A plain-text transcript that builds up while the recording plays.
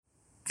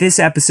This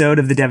episode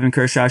of the Devin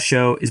Kershaw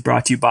Show is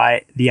brought to you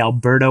by the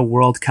Alberta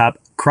World Cup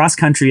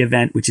cross-country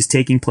event, which is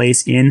taking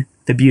place in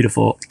the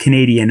beautiful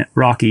Canadian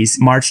Rockies,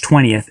 March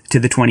 20th to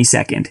the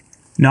 22nd.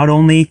 Not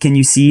only can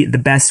you see the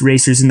best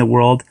racers in the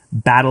world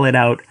battle it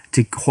out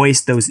to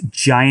hoist those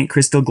giant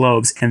crystal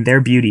globes and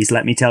their beauties,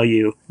 let me tell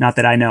you, not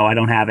that I know, I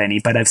don't have any,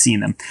 but I've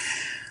seen them.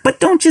 But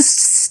don't just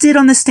sit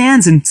on the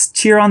stands and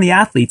cheer on the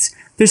athletes.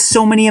 There's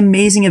so many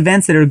amazing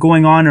events that are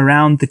going on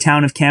around the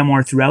town of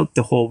Canmore throughout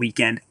the whole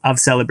weekend of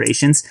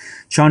celebrations.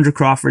 Chandra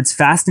Crawford's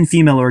Fast and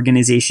Female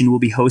organization will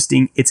be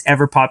hosting its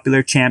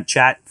ever-popular Champ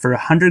Chat for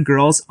 100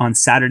 girls on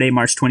Saturday,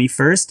 March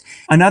 21st.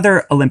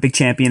 Another Olympic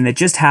champion that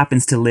just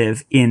happens to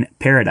live in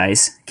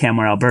Paradise,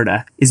 Canmore,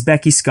 Alberta, is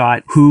Becky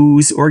Scott,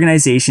 whose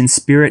organization,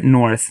 Spirit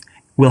North,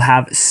 will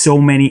have so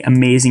many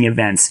amazing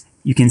events.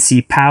 You can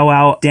see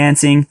powwow,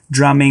 dancing,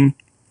 drumming,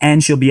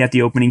 and she'll be at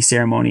the opening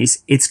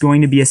ceremonies. It's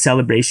going to be a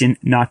celebration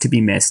not to be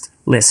missed.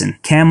 Listen,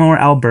 Canmore,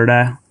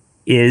 Alberta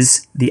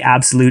is the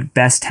absolute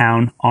best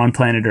town on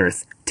planet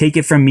Earth. Take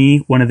it from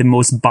me, one of the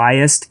most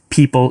biased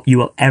people you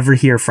will ever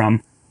hear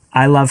from.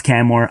 I love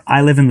Canmore.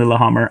 I live in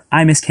Lillehammer.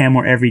 I miss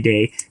Canmore every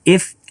day.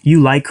 If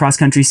you like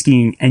cross-country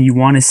skiing and you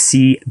want to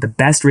see the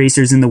best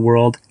racers in the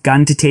world,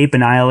 gun to tape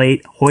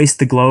annihilate, hoist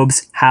the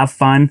globes, have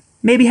fun,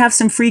 maybe have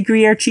some free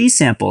Gruyere cheese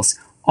samples,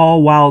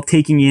 all while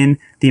taking in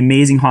the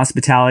amazing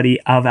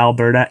hospitality of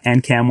Alberta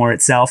and Canmore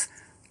itself,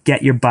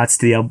 get your butts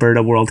to the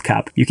Alberta World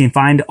Cup. You can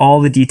find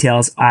all the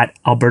details at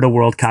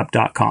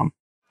albertaworldcup.com.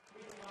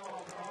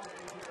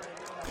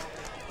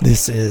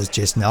 This is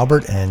Jason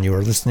Albert, and you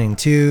are listening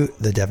to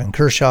The Devin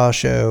Kershaw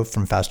Show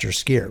from Faster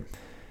Skier.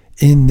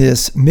 In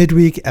this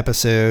midweek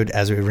episode,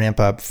 as we ramp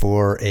up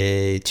for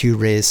a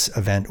 2-race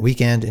event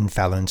weekend in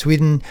Falun,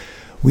 Sweden,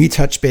 we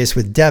touch base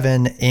with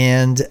Devin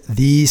and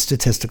the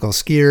statistical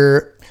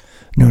skier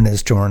known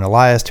as Joran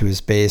Elias, who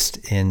is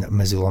based in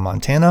Missoula,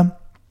 Montana,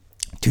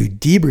 to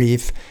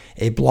debrief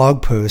a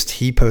blog post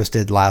he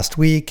posted last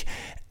week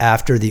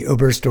after the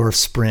Oberstdorf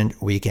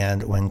sprint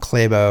weekend, when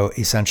Klæbo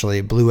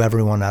essentially blew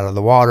everyone out of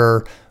the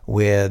water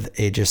with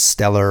a just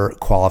stellar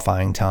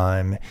qualifying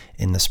time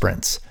in the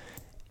sprints.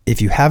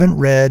 If you haven't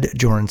read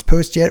Joran's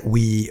post yet,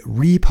 we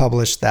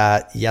republished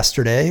that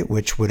yesterday,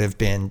 which would have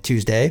been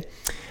Tuesday,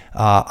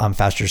 on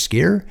Faster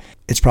Skier.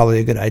 It's probably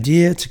a good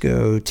idea to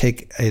go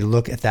take a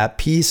look at that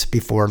piece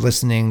before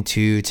listening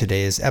to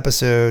today's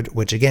episode,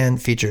 which again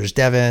features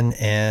Devin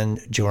and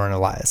Joran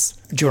Elias.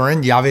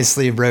 Joran, you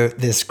obviously wrote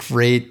this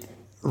great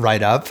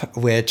write-up,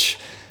 which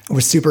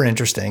was super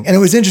interesting. And it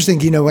was interesting,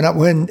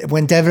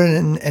 when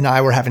Devin and I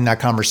were having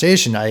that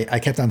conversation, I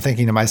kept on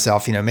thinking to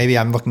myself, maybe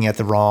I'm looking at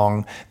the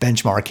wrong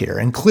benchmark here.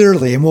 And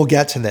clearly, and we'll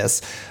get to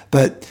this,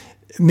 but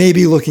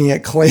maybe looking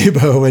at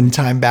Klæbo and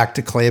time back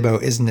to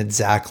Klæbo isn't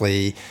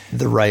exactly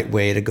the right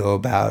way to go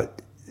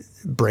about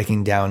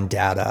breaking down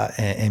data,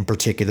 in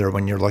particular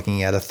when you're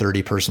looking at a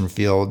 30-person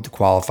field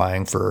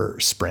qualifying for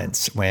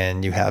sprints,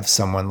 when you have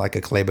someone like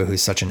a Klæbo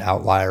who's such an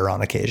outlier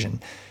on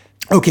occasion.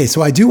 Okay,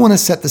 so I do want to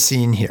set the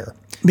scene here.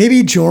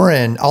 Maybe,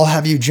 Joran, I'll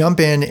have you jump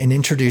in and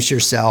introduce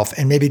yourself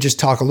and maybe just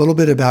talk a little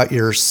bit about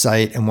your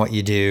site and what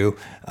you do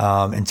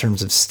in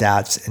terms of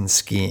stats and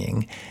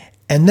skiing.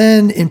 And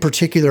then in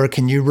particular,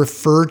 can you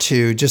refer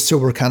to, just so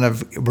we're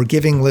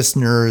giving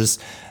listeners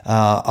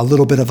a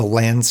little bit of a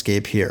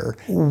landscape here,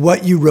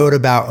 what you wrote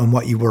about and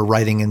what you were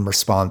writing in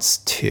response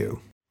to?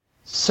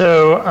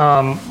 So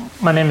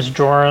my name is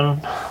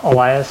Joran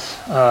Elias.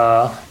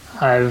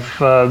 I've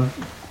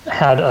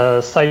had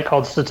a site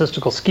called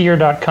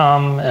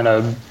statisticalskier.com and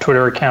a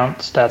Twitter account,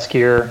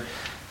 StatSkier,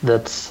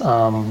 that's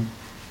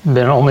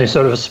been only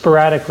sort of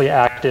sporadically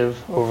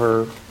active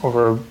over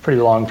a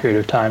pretty long period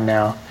of time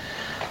now.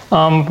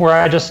 Where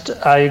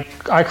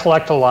I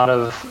collect a lot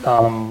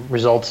of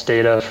results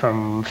data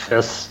from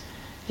FIS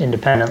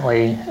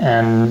independently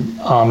and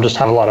just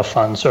have a lot of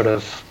fun sort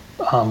of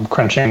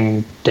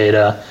crunching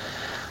data.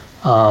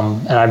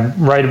 And I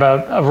write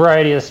about a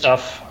variety of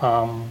stuff,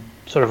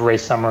 sort of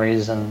race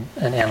summaries and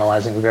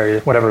analyzing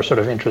whatever sort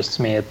of interests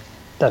me at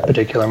that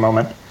particular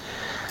moment.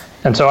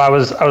 And so I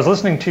was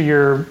listening to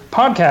your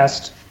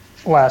podcast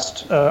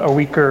a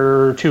week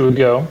or two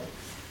ago,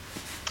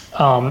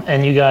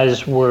 and you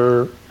guys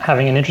were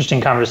having an interesting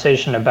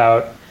conversation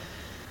about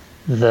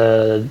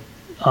the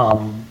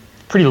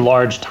pretty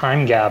large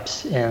time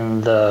gaps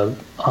in the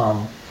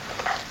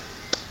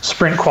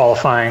sprint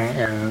qualifying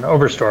in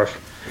Oberstdorf,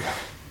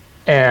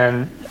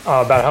 and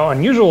about how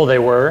unusual they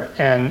were.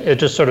 And it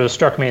just sort of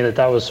struck me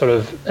that was sort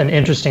of an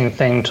interesting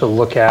thing to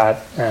look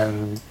at,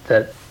 and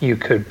that you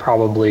could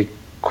probably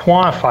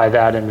quantify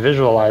that and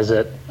visualize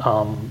it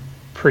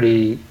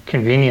pretty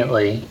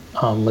conveniently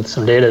with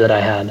some data that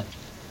I had.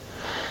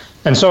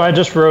 And so I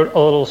just wrote a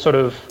little sort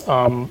of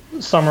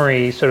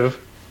summary, sort of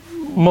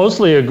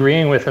mostly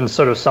agreeing with and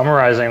sort of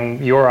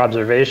summarizing your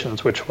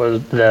observations, which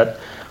was that,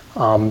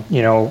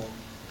 Klæbo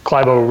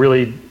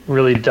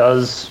really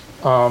does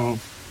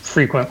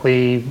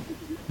frequently,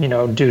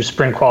 do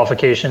sprint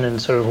qualification,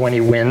 and sort of when he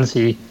wins,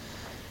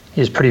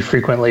 he's pretty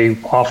frequently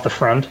off the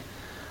front,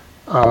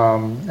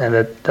 and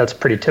that's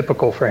pretty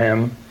typical for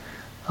him.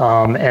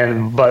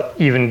 But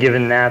even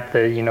given that,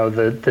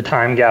 the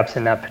time gaps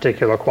in that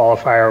particular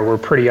qualifier were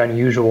pretty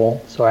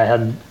unusual. So I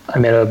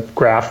made a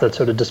graph that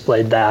sort of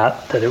displayed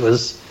that it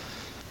was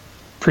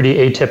pretty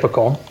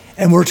atypical.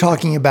 And we're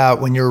talking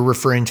about, when you're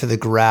referring to the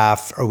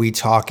graph, are we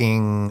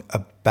talking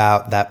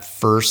about that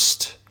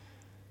first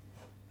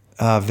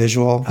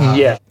visual?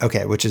 Yeah.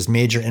 Okay, which is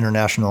major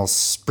international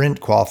sprint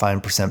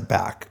qualifying percent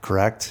back,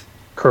 correct?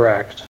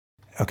 Correct.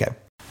 Okay.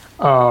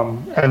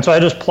 And so I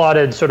just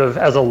plotted sort of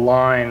as a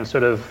line,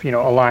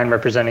 a line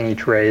representing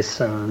each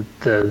race and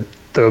the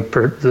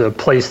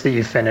place that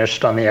you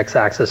finished on the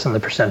x-axis and the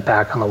percent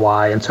back on the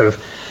y, and sort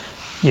of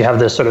you have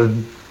this sort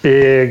of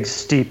big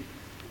steep,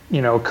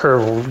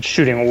 curve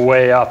shooting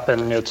way up,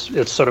 and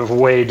it's sort of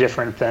way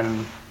different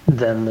than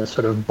the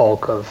sort of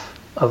bulk of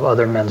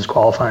other men's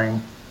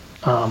qualifying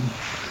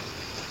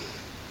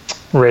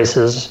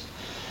races.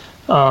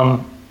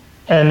 And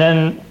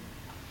then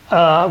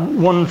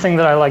one thing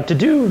that I like to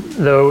do,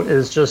 though,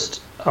 is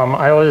just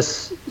I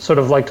always sort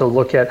of like to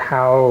look at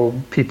how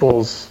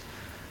people's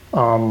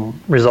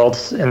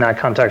results in that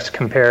context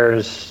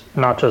compares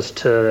not just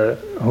to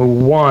who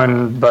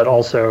won, but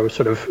also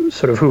sort of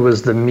who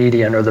was the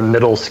median or the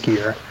middle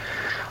skier.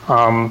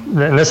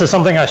 And this is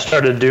something I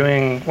started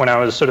doing when I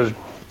was sort of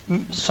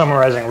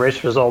summarizing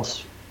race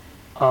results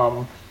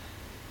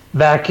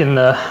back in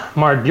the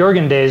Marit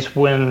Bjørgen days,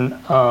 when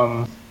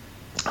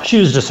she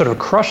was just sort of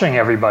crushing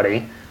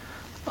everybody.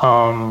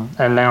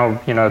 And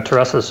now,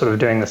 Teresa's sort of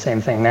doing the same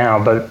thing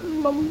now. But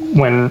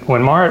when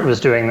Marit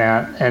was doing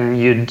that, and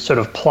you'd sort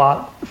of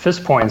plot FIS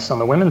points on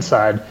the women's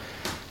side,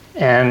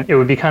 and it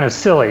would be kind of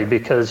silly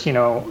because,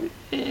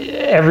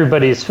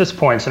 everybody's FIS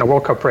points in a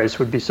World Cup race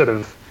would be sort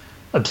of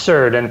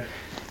absurd. And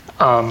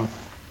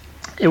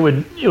it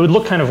would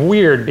look kind of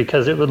weird,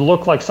 because it would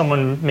look like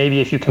someone, maybe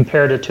if you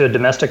compared it to a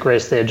domestic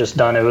race they had just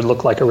done, it would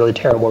look like a really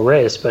terrible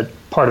race. But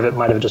part of it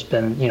might have just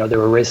been, they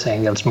were racing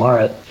against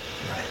Marit.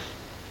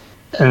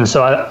 And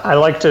so I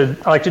like to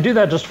do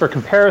that just for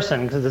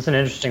comparison, because it's an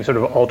interesting sort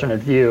of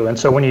alternate view. And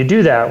so when you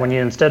do that, when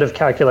you, instead of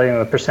calculating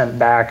the percent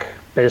back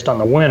based on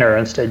the winner,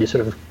 instead you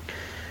sort of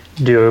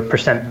do a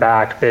percent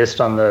back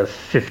based on the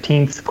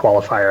 15th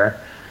qualifier,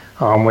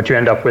 what you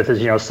end up with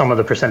is, some of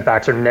the percent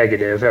backs are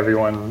negative.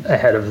 Everyone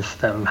ahead of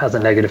them has a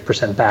negative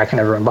percent back, and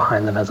everyone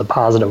behind them has a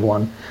positive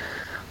one.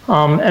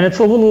 And it's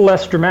a little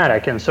less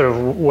dramatic. And sort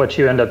of what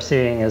you end up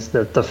seeing is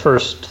that the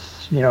first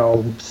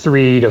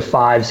 3 to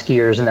 5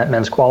 skiers in that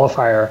men's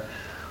qualifier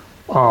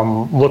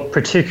look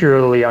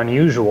particularly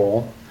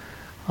unusual.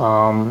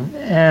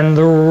 And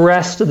the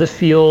rest of the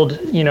field,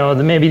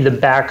 maybe the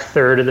back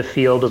third of the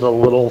field is a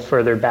little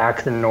further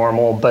back than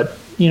normal, but,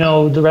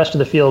 the rest of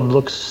the field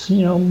looks,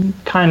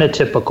 kind of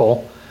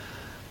typical.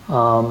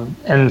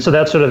 And so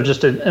that's sort of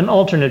just an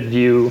alternate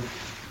view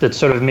that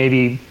sort of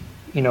maybe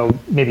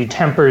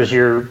tempers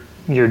your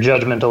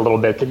judgment a little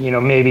bit, that,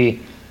 maybe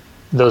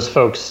those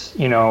folks,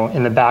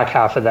 in the back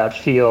half of that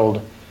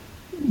field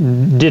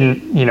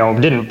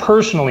didn't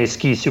personally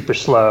ski super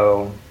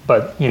slow,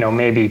 but,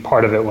 maybe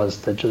part of it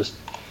was that just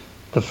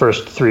the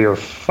first 3 or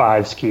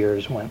 5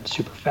 skiers went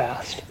super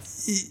fast.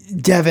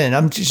 Devin,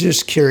 I'm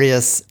just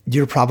curious,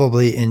 you're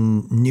probably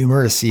in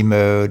numeracy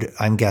mode,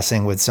 I'm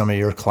guessing, with some of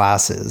your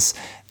classes.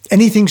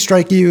 Anything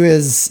strike you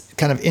as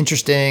kind of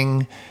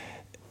interesting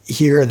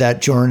here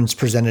that Jordan's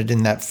presented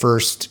in that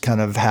first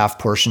kind of half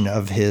portion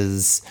of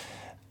his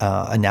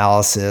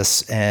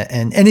analysis,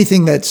 and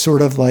anything that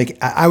sort of like,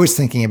 I was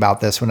thinking about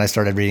this when I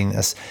started reading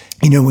this,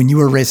 when you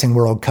were racing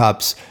World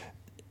Cups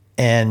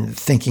and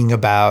thinking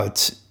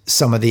about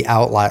some of the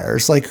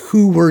outliers, like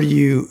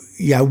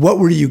what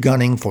were you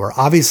gunning for?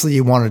 Obviously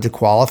you wanted to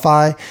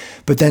qualify,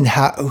 but then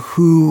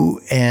who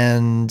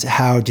and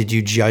how did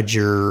you judge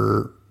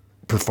your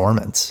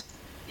performance?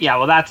 Yeah,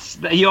 well,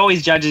 you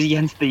always judge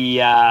against the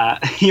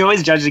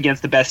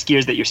best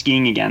skiers that you're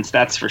skiing against.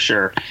 That's for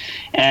sure.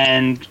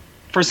 And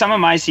for some of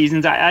my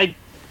seasons, I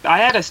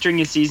had a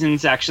string of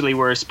seasons actually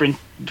where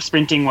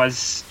sprinting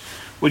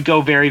would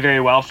go very, very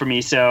well for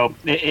me. So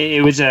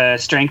it was a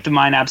strength of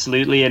mine,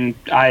 absolutely. And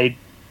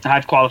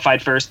I've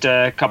qualified first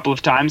a couple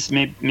of times,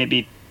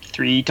 maybe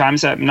 3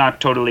 times. I'm don't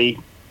totally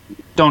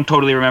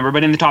remember,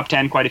 but in the top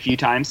 10 quite a few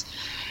times.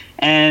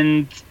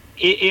 And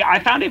I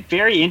found it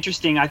very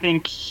interesting. I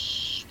think,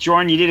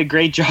 Jordan, you did a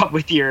great job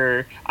with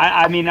your.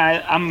 I'm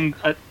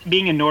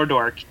being a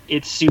Nordork.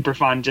 It's super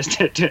fun just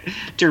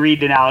to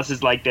read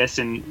analysis like this,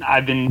 and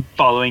I've been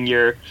following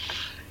your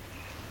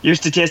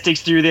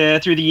statistics through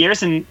the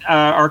years. And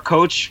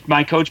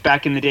my coach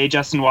back in the day,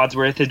 Justin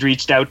Wadsworth, had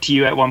reached out to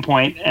you at one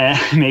point,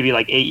 maybe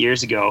like 8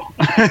 years ago,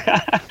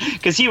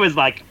 because he was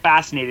like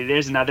fascinated.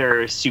 There's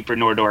another super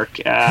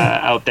Nordork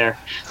out there.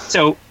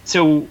 So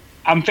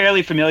I'm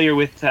fairly familiar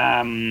with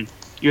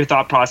your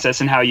thought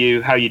process and how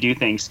you do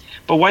things.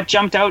 But what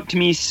jumped out to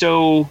me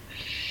so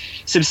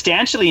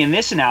substantially in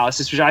this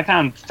analysis, which I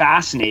found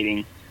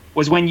fascinating,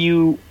 was when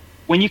you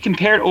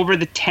compared over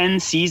the 10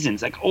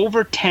 seasons, like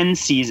over 10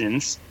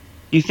 seasons,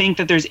 you think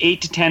that there's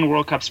 8 to 10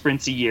 World Cup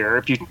sprints a year.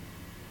 If you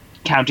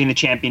counting the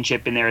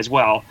championship in there as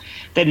well,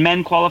 that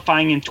men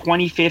qualifying in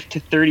 25th to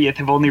 30th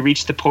have only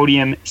reached the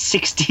podium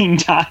 16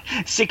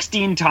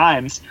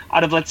 times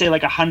out of, let's say,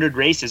 like 100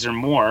 races or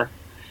more.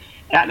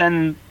 And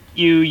then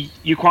you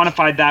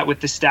quantified that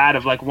with the stat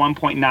of like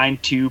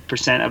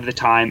 1.92% of the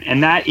time,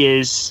 and that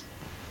is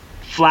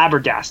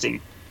flabbergasting,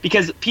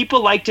 because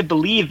people like to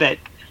believe that,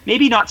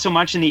 maybe not so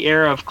much in the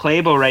era of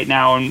Klæbo right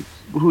now, and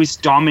who's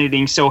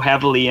dominating so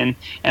heavily, and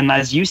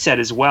as you said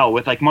as well,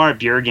 with like Marit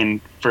Bjørgen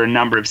for a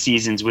number of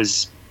seasons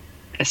was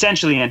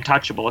essentially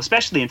untouchable,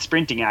 especially in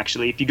sprinting.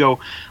 Actually, if you go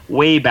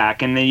way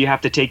back, and then you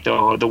have to take the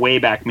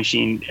Wayback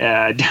Machine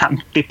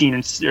down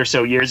 15 or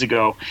so years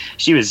ago,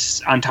 she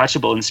was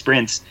untouchable in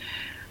sprints.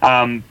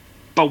 But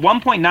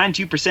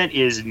 1.92%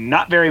 is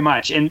not very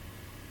much. And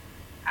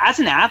as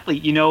an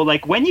athlete, you know,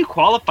 like when you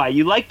qualify,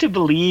 you like to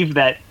believe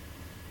that,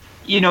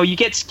 you know, you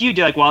get skewed.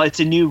 You're like, well, it's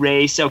a new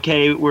race.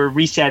 Okay, we're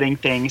resetting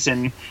things,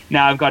 and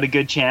now I've got a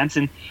good chance.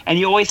 And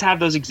you always have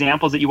those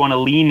examples that you want to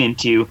lean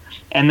into.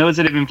 And those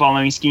that have been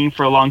following skiing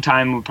for a long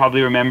time will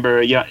probably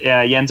remember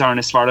Jens Arne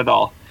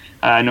Svardal,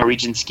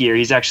 Norwegian skier.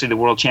 He's actually the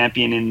world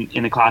champion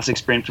in the classic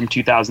sprint from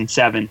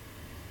 2007.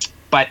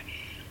 But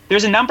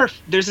there's a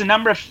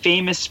number of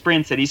famous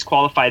sprints that he's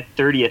qualified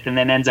 30th and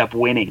then ends up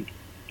winning.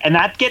 And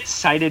that gets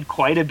cited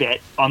quite a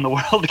bit on the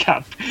World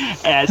Cup,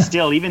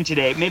 still even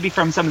today. Maybe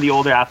from some of the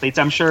older athletes.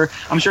 I'm sure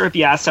if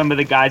you ask some of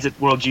the guys at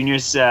World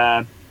Juniors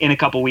in a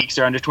couple weeks,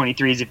 or under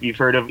 23s, if you've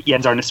heard of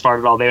Jens Arne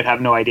Svardal, they would have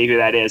no idea who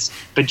that is.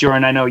 But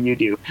Joran, I know you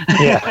do.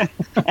 Yeah.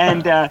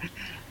 and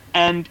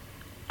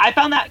I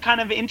found that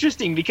kind of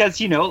interesting,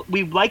 because, you know,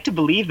 we like to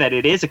believe that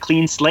it is a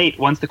clean slate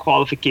once the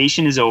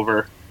qualification is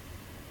over,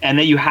 and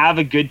that you have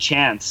a good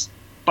chance.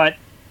 But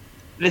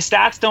the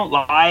stats don't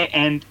lie,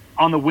 and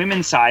on the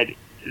women's side,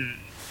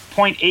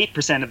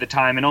 0.8% of the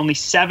time, and only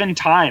 7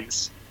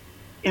 times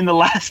in the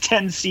last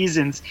 10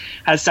 seasons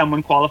has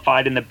someone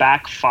qualified in the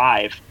back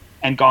 5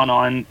 and gone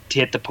on to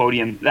hit the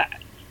podium.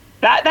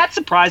 That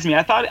surprised me.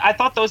 I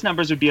thought those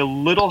numbers would be a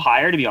little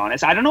higher, to be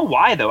honest. I don't know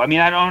why, though. I mean,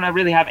 I don't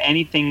really have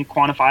anything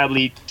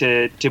quantifiably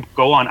to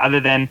go on other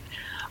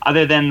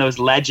than those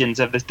legends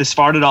of the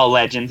Svardal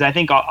legends. I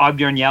think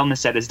Oddbjørn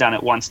Hjelmeset has done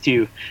it once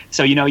too.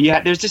 So, you know,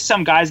 there's just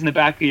some guys in the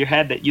back of your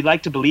head that you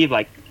like to believe,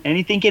 like,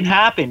 anything can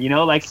happen, you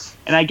know, like.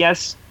 And I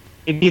guess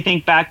if you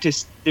think back to,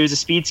 there's a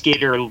speed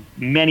skater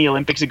many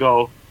Olympics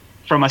ago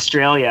from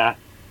Australia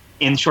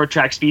in short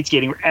track speed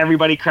skating where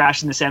everybody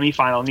crashed in the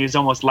semifinal, and he was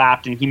almost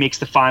lapped, and he makes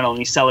the final and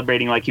he's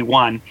celebrating like he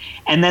won.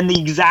 And then the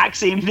exact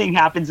same thing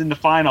happens in the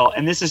final,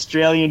 and this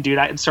Australian dude,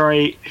 I'm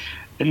sorry,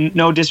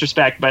 no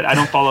disrespect, but I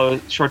don't follow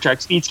short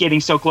track speed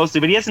skating so closely,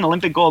 but he has an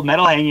Olympic gold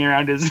medal hanging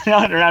around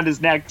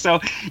his neck. So,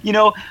 you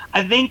know,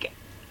 I think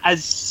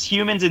as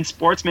humans and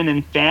sportsmen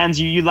and fans,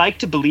 you like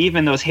to believe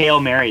in those Hail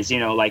Marys, you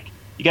know, like,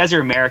 you guys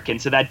are American,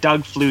 so that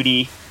Doug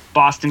Flutie,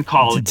 Boston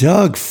College.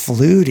 Doug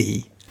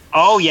Flutie.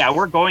 Oh yeah,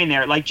 we're going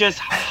there, like just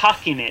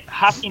hucking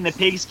the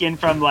pigskin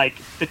from like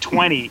the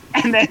 20,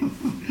 and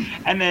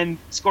then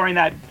scoring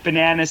that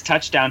bananas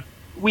touchdown.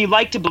 We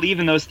like to believe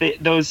in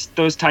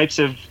those types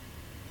of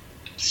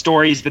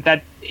stories, but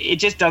that it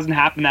just doesn't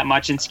happen that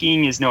much, and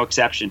skiing is no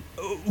exception.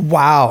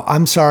 Wow,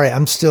 I'm sorry,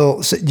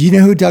 so, do you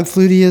know who Doug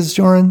Flutie is,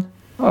 Joran?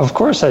 Of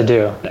course I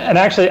do. And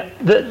actually,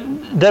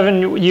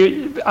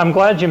 Devin, I'm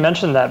glad you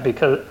mentioned that,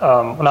 because,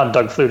 well, not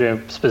Doug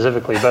Flutie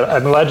specifically, but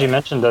I'm glad you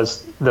mentioned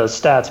those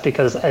stats,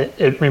 because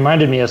it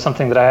reminded me of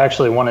something that I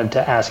actually wanted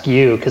to ask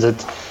you, because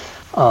it's,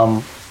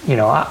 you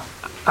know,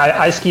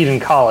 I skied in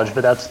college,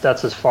 but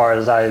that's as far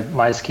as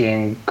my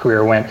skiing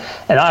career went.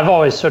 And I've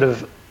always sort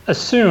of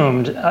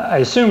assumed, I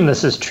assume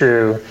this is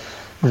true,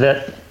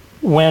 that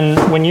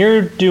when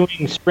you're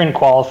doing sprint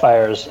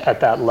qualifiers at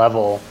that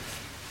level,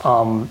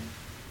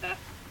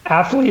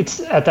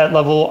 athletes at that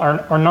level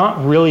are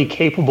not really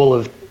capable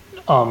of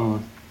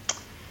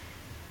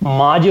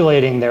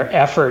modulating their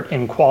effort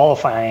in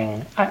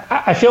qualifying.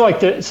 I feel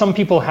like some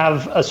people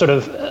have a sort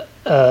of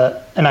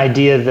an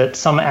idea that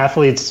some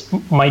athletes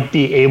might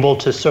be able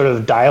to sort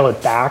of dial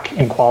it back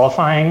in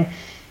qualifying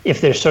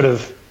if they're sort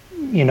of,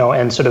 you know,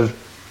 and sort of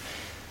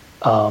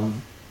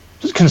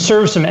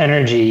conserve some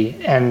energy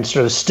and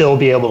sort of still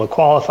be able to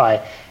qualify.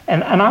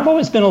 And I've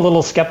always been a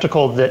little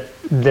skeptical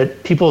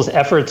that people's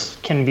efforts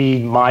can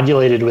be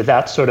modulated with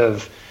that sort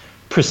of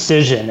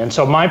precision. And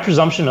so my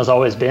presumption has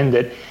always been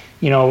that,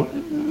 you know,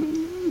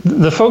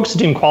 the folks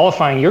doing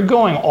qualifying, you're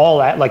going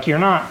all out, like, you're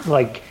not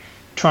like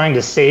trying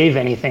to save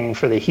anything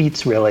for the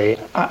heats, really,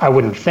 I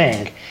wouldn't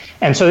think.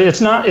 And so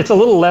it's a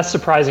little less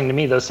surprising to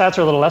me. Those stats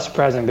are a little less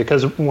surprising,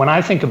 because when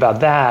I think about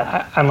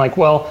that, I'm like,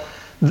 well,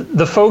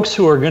 the folks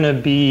who are going to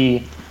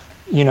be,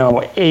 you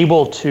know,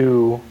 able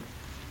to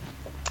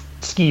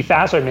ski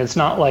faster, I mean, it's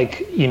not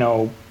like, you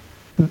know,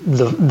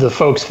 the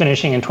folks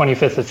finishing in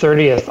 25th or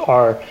 30th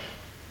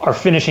are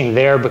finishing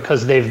there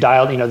because they've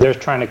dialed, you know, they're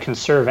trying to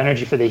conserve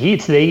energy for the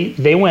heats.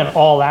 They went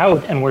all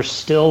out and were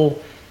still,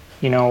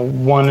 you know,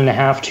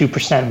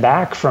 1.5–2%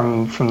 back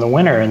from the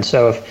winner. And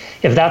so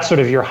if that's sort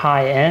of your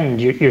high end,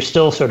 you're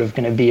still sort of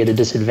going to be at a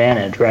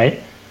disadvantage, right?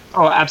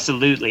 Oh,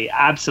 absolutely.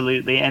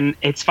 Absolutely. And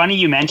it's funny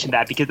you mentioned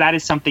that because that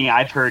is something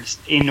I've heard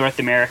in North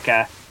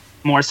America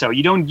more so.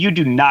 You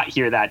do not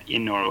hear that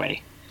in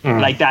Norway.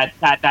 Like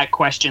that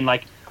question,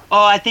 like,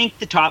 oh, I think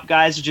the top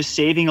guys are just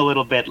saving a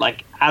little bit.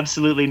 Like,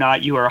 absolutely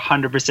not. You are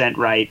 100%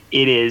 right.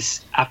 It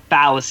is a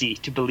fallacy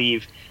to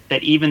believe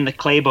that even the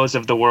Kleibos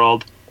of the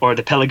world or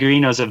the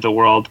Pellegrinos of the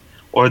world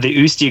or the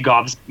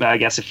Ustyagovs, I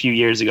guess a few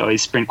years ago,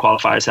 his sprint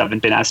qualifiers haven't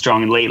been as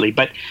strong lately,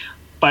 but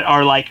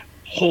are like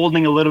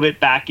holding a little bit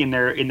back in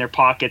their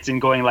pockets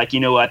and going like, you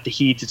know what, the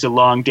heat, it's a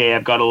long day,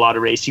 I've got a lot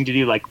of racing to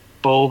do. Like,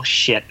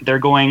 bullshit. They're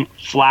going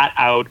flat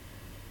out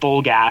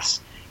full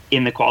gas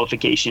in the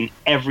qualification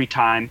every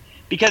time.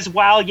 Because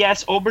while,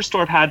 yes,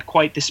 Oberstdorf had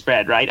quite the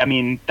spread, right? I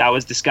mean, that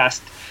was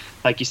discussed,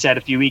 like you said,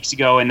 a few weeks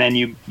ago, and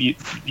then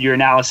your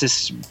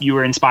analysis, you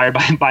were inspired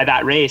by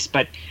that race.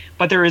 But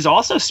there is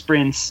also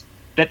sprints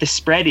that the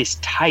spread is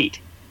tight,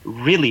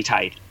 really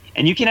tight.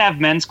 And you can have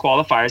men's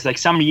qualifiers, like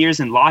some years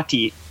in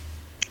Lahti,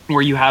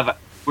 where you have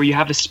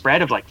a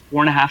spread of like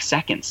 4.5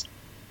 seconds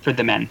for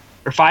the men,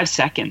 or 5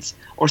 seconds.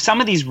 Or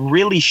some of these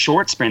really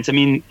short sprints. I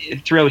mean,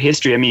 throughout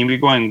history, I mean, we're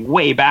going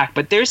way back,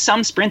 but there's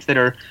some sprints that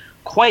are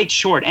quite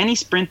short. Any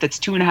sprint that's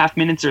 2.5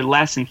 minutes or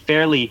less and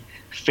fairly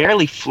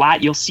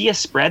flat, you'll see a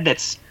spread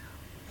that's,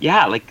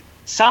 yeah, like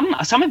some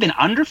have been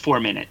under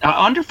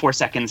 4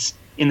 seconds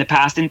in the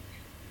past, and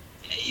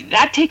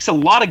that takes a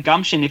lot of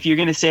gumption if you're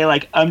going to say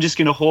like, I'm just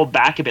going to hold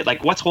back a bit.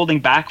 Like, what's holding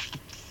back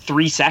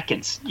 3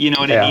 seconds? You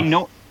know what I mean?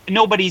 No,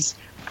 nobody's,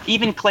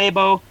 even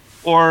Klæbo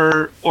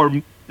or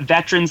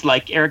veterans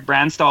like Eric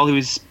Brandstall,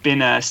 who's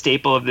been a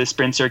staple of the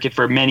sprint circuit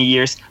for many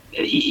years,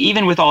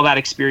 even with all that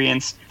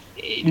experience,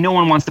 no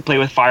one wants to play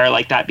with fire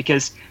like that,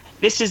 because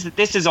this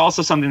is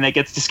also something that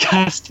gets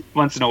discussed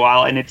once in a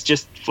while, and it's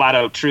just flat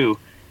out true.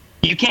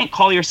 You can't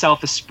call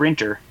yourself a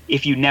sprinter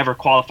if you never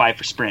qualify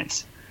for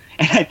sprints.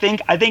 And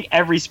I think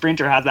every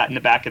sprinter has that in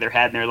the back of their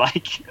head, and they're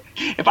like,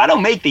 if I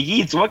don't make the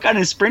heats, what kind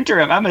of sprinter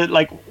am I?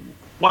 Like,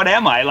 what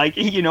am I? Like,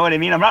 you know what I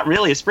mean? I'm not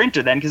really a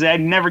sprinter then, because I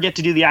never get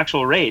to do the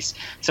actual race.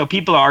 So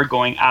people are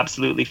going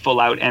absolutely full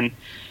out, and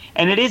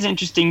it is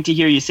interesting to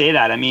hear you say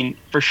that. I mean,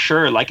 for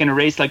sure, like in a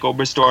race like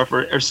Oberstdorf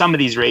or some of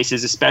these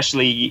races,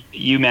 especially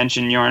you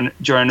mentioned,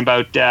 Jordan,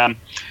 about the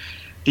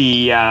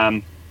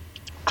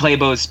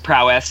Klæbo's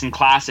prowess in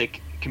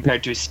Classic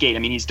compared to his skate. I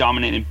mean, he's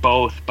dominant in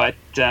both, but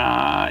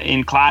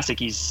in Classic,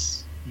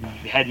 he's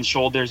head and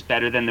shoulders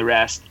better than the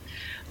rest.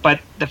 But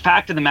the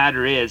fact of the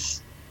matter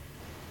is,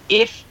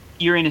 if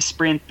you're in a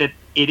sprint that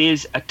it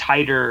is a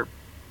tighter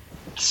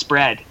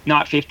spread,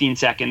 not 15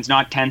 seconds,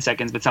 not 10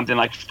 seconds, but something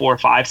like 4 or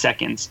 5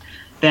 seconds,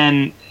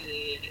 then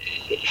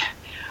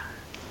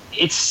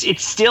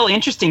it's still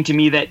interesting to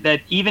me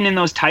that even in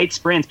those tight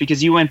sprints,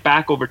 because you went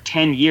back over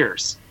 10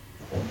 years,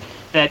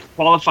 that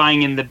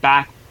qualifying in the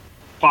back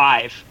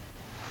 5,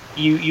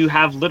 you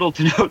have little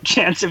to no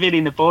chance of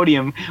hitting the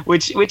podium,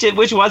 which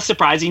was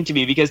surprising to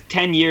me, because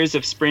 10 years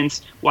of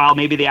sprints, while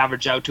maybe they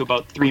average out to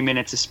about 3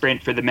 minutes a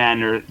sprint for the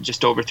men, or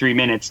just over 3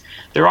 minutes,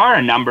 there are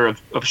a number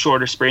of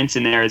shorter sprints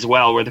in there as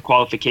well, where the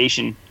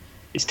qualification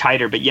is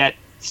tighter, but yet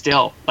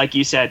still, like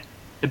you said,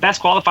 the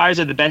best qualifiers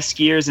are the best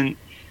skiers. And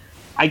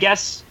I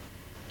guess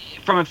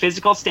from a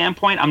physical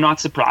standpoint, I'm not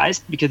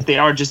surprised, because they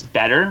are just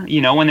better.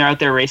 You know, when they're out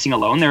there racing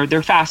alone,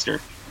 they're faster.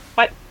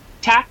 But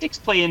tactics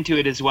play into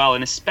it as well,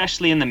 and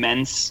especially in the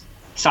men's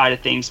side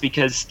of things,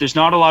 because there's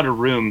not a lot of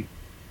room.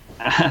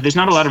 There's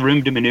not a lot of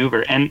room to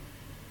maneuver. And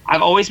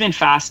I've always been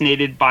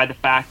fascinated by the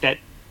fact that,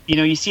 you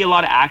know, you see a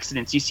lot of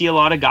accidents. You see a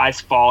lot of guys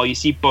fall. You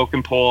see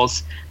broken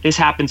poles. This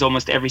happens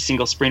almost every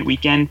single sprint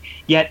weekend.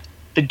 Yet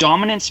the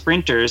dominant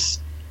sprinters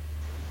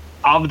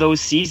of those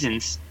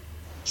seasons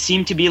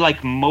seem to be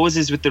like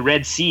Moses with the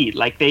Red Sea.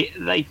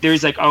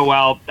 There's like, oh,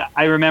 well,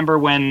 I remember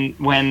when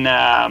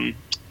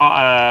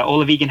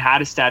Ole Vigen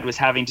Hattestad was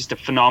having just a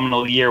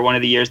phenomenal year, one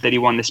of the years that he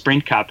won the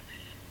Sprint Cup.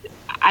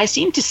 I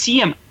seem to see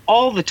him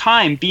all the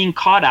time being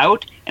caught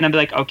out, and I'm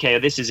like, okay,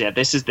 this is it.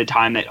 This is the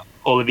time that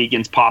Ole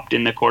Vigen's popped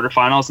in the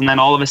quarterfinals, and then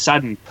all of a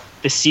sudden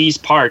the seas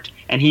part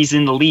and he's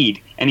in the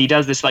lead, and he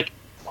does this like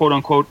quote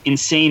unquote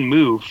insane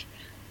move,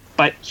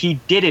 but he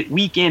did it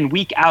week in,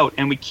 week out,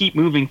 and we keep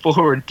moving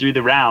forward through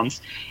the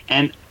rounds.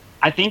 And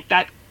I think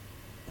that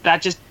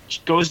just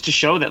goes to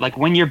show that, like,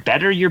 when you're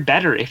better, you're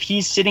better. If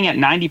he's sitting at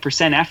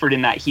 90% effort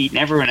in that heat and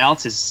everyone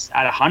else is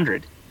at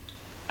 100,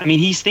 I mean,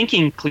 he's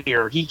thinking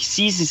clear. He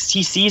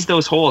sees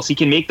those holes. He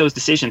can make those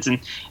decisions,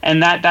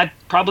 and that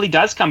probably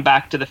does come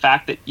back to the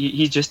fact that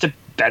he's just a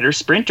better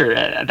sprinter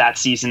that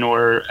season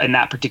or in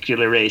that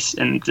particular race,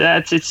 and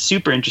it's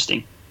super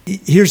interesting.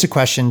 Here's a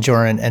question,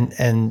 Joran,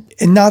 and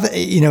now that,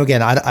 you know,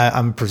 again,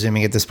 I'm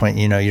presuming at this point,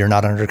 you know, you're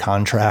not under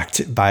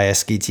contract by a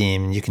ski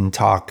team, and you can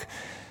talk,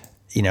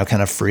 you know,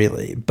 kind of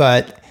freely.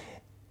 But,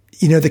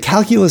 you know, the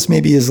calculus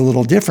maybe is a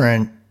little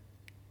different,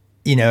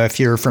 you know, if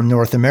you're from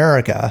North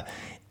America,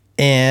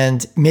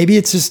 and maybe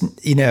it's just,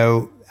 you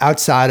know,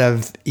 outside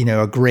of, you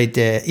know, a great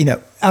day, you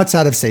know,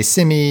 outside of, say,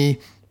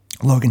 Simi,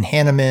 Logan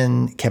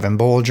Hanneman, Kevin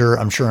Bolger,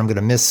 I'm sure I'm going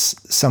to miss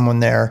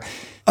someone there.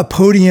 A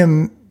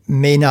podium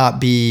may not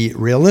be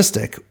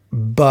realistic,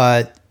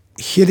 but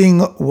hitting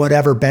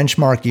whatever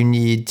benchmark you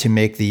need to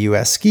make the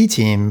U.S. ski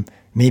team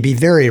may be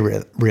very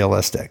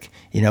realistic.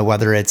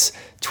 Whether it's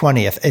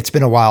 20th. It's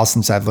been a while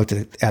since I've looked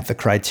at the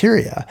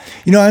criteria.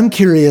 I'm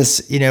curious,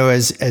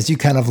 as you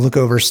kind of look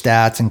over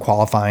stats and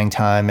qualifying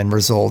time and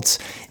results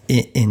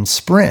in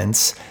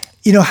sprints,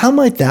 how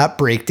might that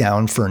break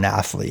down for an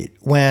athlete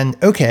when,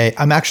 okay,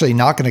 I'm actually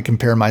not going to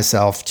compare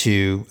myself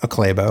to a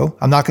Klæbo.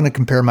 I'm not going to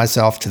compare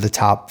myself to the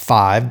top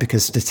 5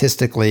 because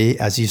statistically,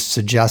 as you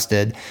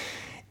suggested,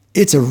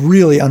 it's a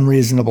really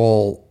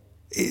unreasonable.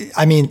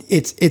 I mean,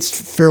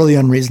 it's fairly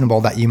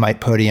unreasonable that you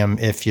might podium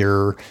if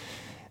you're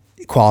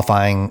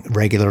qualifying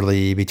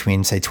regularly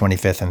between, say,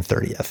 25th and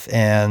 30th.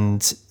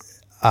 And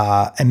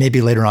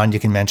maybe later on you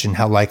can mention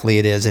how likely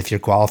it is if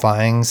you're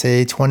qualifying,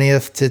 say,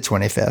 20th to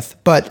 25th.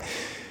 But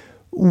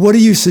what do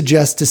you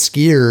suggest to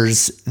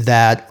skiers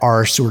that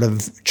are sort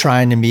of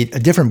trying to meet a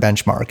different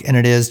benchmark? And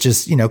it is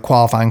just,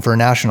 qualifying for a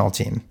national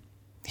team,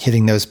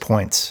 hitting those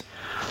points.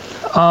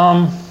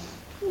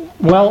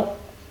 Well,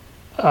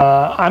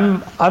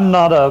 I'm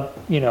not a,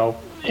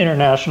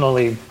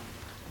 internationally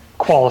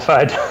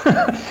qualified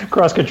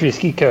cross-country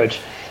ski coach.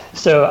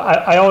 So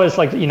I always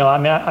like,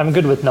 I'm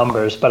good with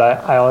numbers, but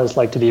I always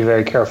like to be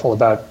very careful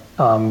about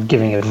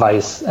giving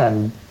advice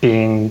and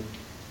being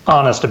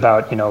honest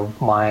about,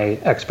 my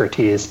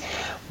expertise.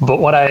 But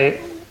what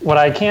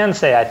I can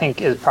say, I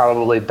think, is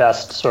probably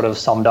best sort of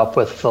summed up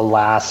with the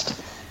last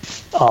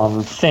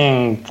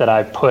thing that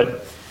I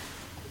put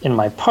in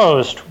my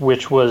post,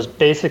 which was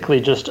basically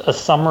just a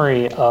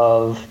summary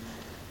of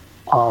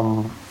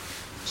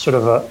sort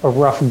of a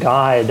rough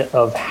guide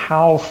of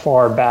how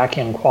far back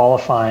in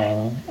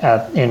qualifying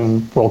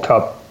in World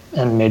Cup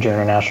and major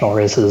international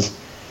races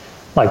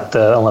like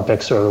the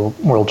Olympics or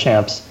World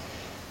Champs,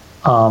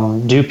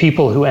 do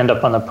people who end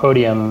up on the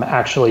podium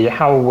actually,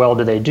 how well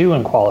do they do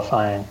in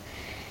qualifying?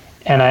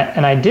 And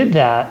I did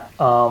that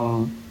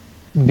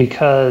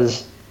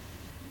because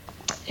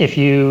if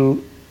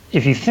you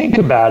think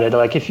about it,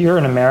 like if you're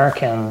an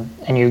American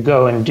and you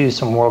go and do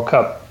some World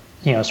Cup,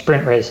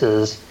 sprint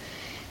races,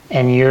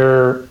 and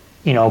you're,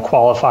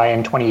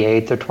 qualifying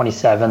 28th or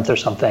 27th or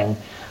something,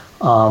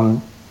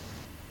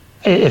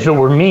 if it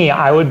were me,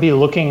 I would be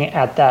looking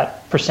at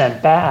that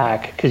percent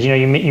back because,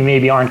 you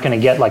maybe aren't going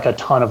to get like a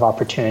ton of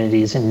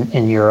opportunities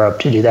in Europe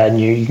to do that, and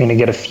you're going to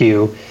get a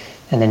few,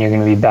 and then you're going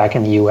to be back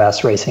in the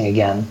US racing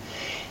again.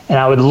 And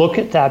I would look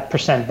at that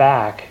percent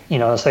back,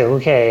 and say,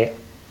 okay,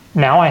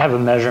 now I have a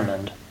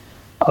measurement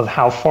of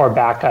how far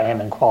back I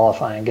am in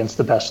qualifying against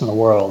the best in the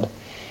world.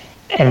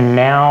 And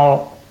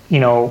now,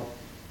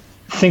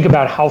 think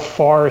about how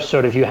far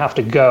sort of you have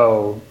to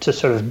go to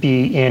sort of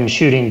be in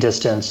shooting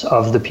distance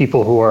of the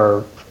people who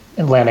are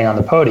landing on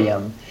the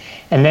podium.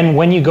 And then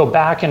when you go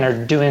back and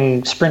are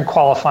doing sprint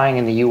qualifying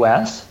in the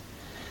US,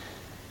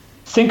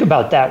 think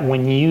about that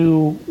when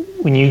you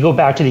go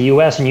back to the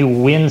US and you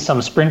win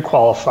some sprint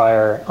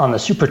qualifier on the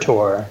Super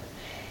Tour,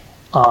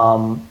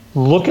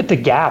 look at the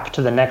gap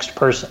to the next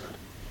person.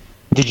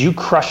 Did you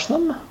crush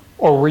them,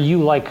 or were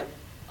you like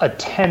a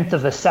tenth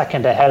of a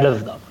second ahead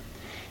of them?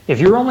 If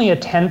you're only a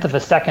tenth of a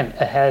second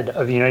ahead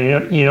of, you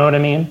know what I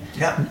mean?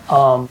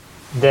 Yeah.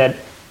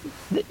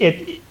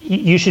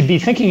 You should be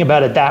thinking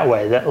about it that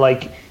way, that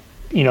like,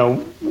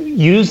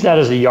 use that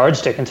as a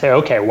yardstick and say,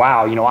 okay,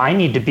 wow, I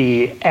need to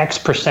be X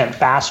percent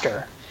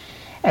faster.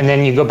 And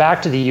then you go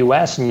back to the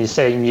US and you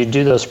say, and you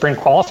do those sprint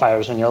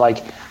qualifiers and you're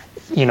like,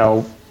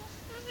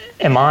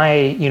 am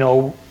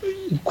I,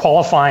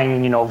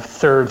 qualifying,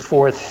 third,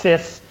 fourth,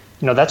 fifth,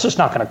 that's just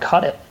not going to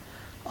cut it,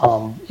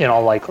 in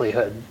all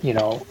likelihood,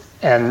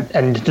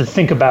 and to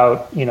think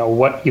about,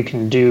 what you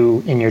can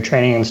do in your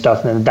training and stuff,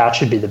 and then that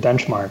should be the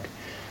benchmark.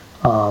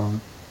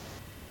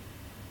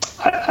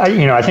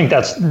 I think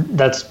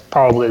that's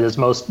probably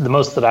the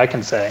most that I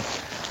can say.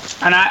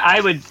 And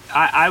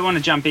I want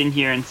to jump in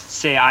here and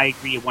say I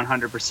agree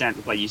 100%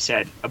 with what you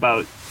said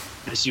about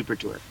the Super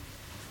Tour,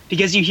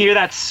 because you hear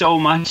that so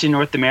much in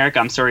North America.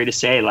 I'm sorry to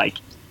say, like,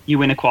 you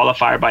win a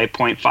qualifier by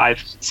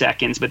 0.5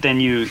 seconds, but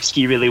then you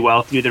ski really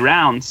well through the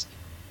rounds,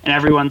 and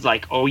everyone's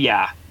like, oh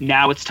yeah,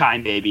 now it's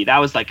time, baby. That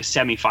was like a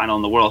semifinal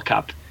in the World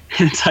Cup.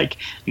 And it's like,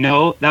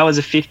 no, that was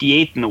a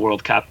 58th in the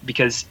World Cup,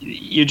 because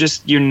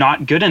you're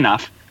not good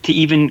enough to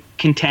even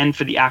contend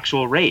for the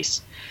actual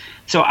race.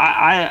 So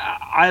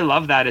I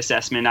love that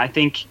assessment. I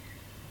think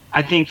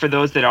for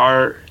those that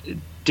are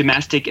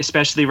domestic,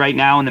 especially right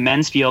now in the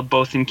men's field,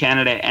 both in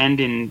Canada and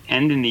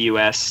in the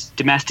US,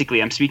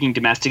 domestically, I'm speaking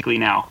domestically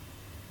now,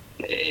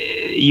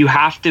 you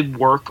have to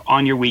work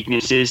on your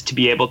weaknesses to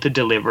be able to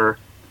deliver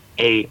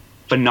a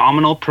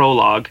phenomenal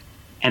prologue.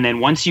 And then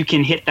once you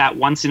can hit that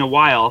once in a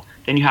while,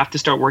 then you have to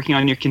start working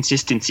on your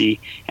consistency.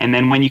 And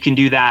then when you can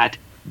do that,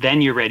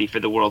 then you're ready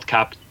for the World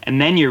Cup. And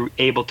then you're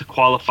able to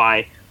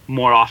qualify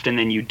more often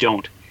than you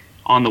don't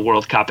on the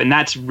World Cup. And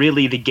that's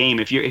really the game.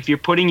 If you're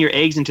putting your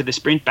eggs into the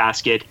sprint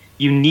basket,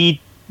 you need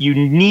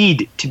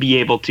to be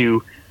able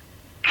to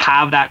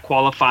have that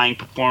qualifying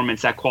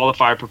performance, that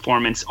qualifier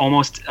performance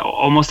almost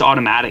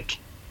automatic,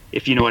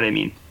 if you know what I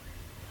mean.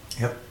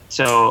 Yep.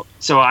 That's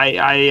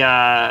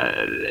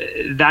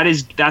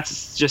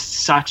just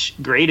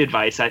such great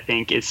advice. I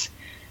think is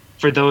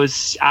for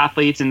those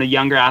athletes and the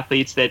younger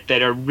athletes that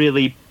are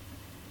really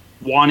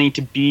wanting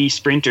to be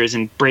sprinters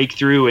and break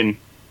through and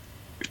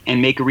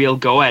make a real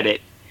go at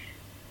it.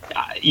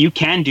 You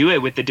can do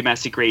it with the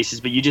domestic races,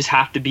 but you just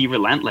have to be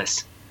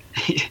relentless.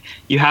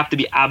 You have to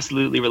be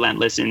absolutely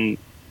relentless in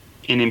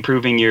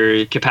improving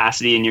your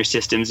capacity and your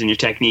systems and your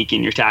technique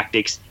and your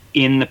tactics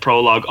in the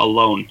prologue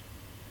alone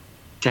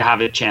to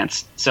have a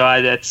chance. So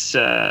that's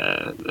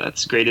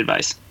great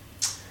advice.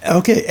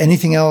 Okay.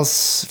 Anything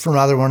else from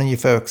either one of you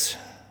folks?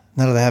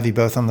 Now that I have you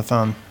both on the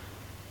phone.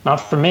 Not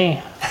for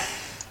me.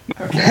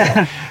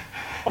 Well,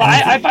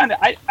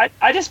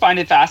 I just find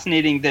it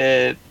fascinating.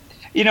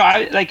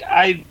 Like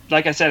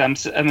I said, I'm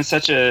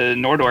such a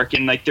Nordork,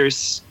 and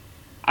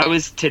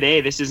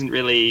today. This isn't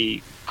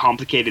really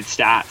complicated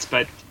stats,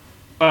 but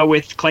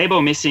with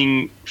Klæbo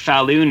missing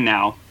Falun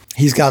now,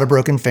 he's got a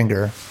broken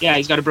finger. Yeah,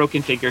 he's got a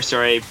broken finger.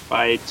 Sorry,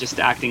 by just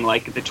acting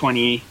like the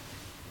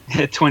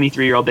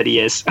 23-year-old that he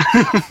is.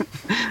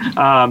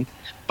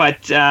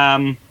 But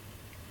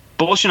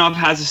Bolshinov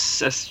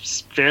has a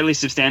fairly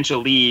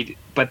substantial lead,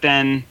 but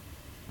then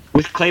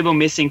with Klæbo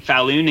missing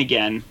Falun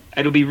again,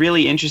 it'll be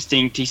really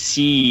interesting to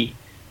see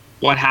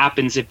what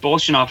happens if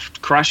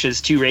Bolshinov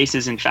crushes 2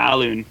 races in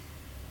Falun.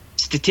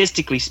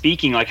 Statistically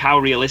speaking, like, how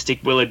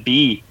realistic will it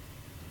be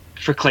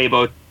for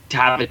Klæbo to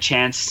have a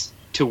chance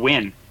to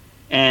win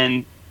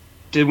and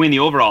to win the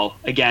overall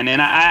again?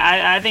 And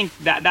I think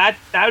that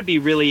would be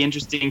really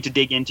interesting to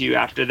dig into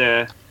after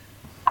the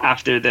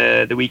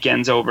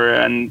weekend's over,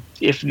 and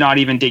if not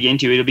even dig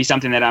into, it'll be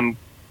something that I'm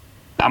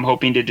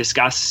hoping to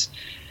discuss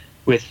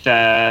with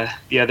the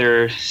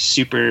other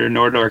super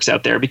Nordorks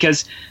out there,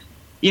 because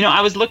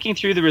I was looking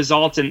through the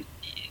results, and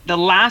the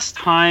last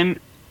time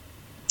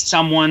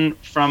someone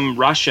from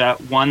Russia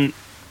won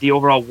the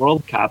overall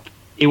World Cup,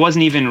 it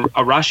wasn't even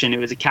a Russian, it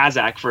was a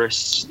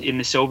Kazakh in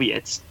the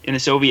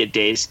Soviet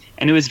days,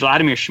 and it was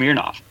Vladimir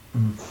Smirnov.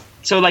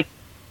 So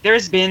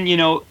there's been,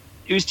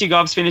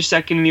 Ustyagov's finished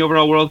second in the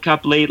overall World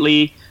Cup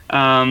lately.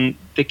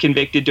 The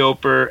convicted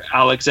doper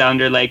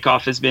Alexander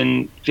Laikov has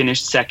been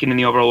finished second in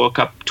the overall World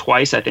Cup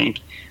twice, I think.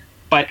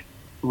 But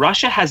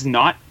Russia has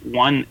not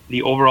won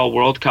the overall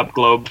World Cup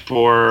globe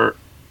for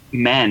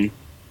men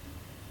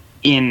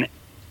in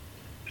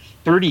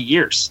 30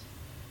 years.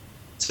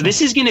 So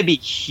this is going to be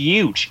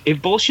huge.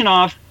 If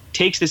Bolshinov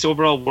takes this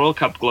overall World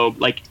Cup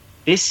globe,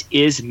 this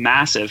is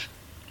massive.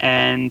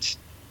 And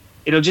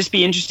it'll just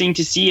be interesting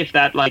to see if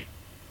that,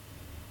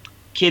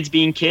 kids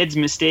being kids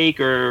mistake,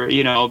 or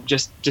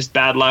just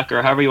bad luck,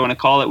 or however you want to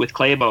call it, with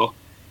Klæbo,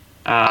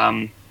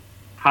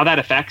 how that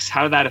affects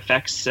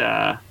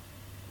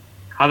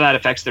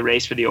the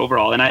race for the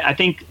overall. And I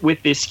think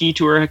with the ski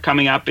tour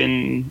coming up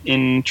in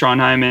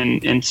Trondheim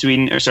and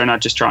Sweden, or sorry,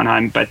 not just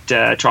Trondheim, but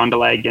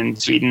Trondelag in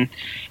Sweden,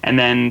 and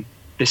then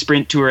the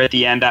sprint tour at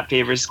the end, that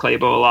favors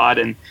Klæbo a lot,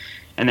 and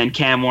then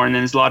Canmore, and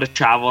then there's a lot of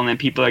travel, and then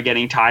people are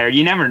getting tired.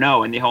 You never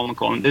know in the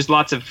Holmenkollen. There's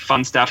lots of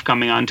fun stuff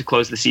coming on to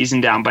close the season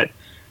down, but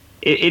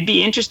it'd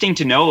be interesting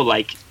to know,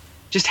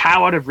 just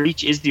how out of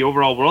reach is the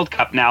overall World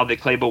Cup now that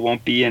Klæbo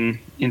won't be in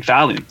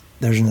Falun.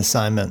 There's an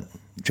assignment,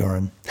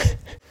 Joran.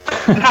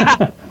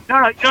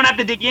 No, you don't have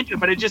to dig into it,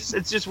 but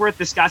it's just worth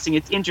discussing.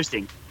 It's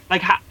interesting.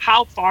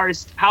 How far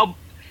does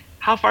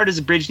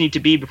a bridge need to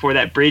be before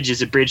that bridge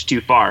is a bridge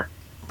too far?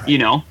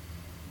 But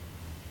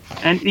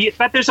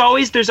there's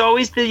always the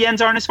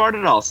Jens Arne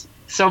Svartedals.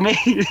 So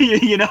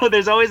maybe,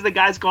 there's always the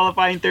guys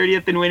qualifying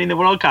 30th and winning the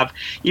World Cup,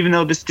 even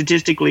though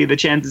statistically the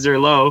chances are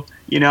low.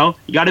 You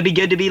got to be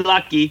good to be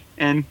lucky,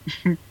 and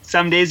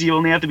some days you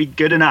only have to be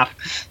good enough.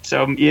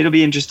 So it'll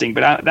be interesting.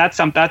 But that's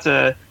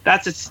a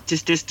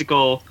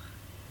statistical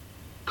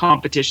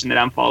competition that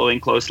I'm following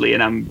closely,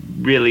 and I'm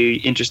really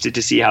interested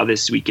to see how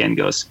this weekend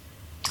goes.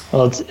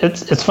 Well,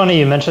 it's funny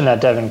you mentioned that,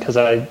 Devin, because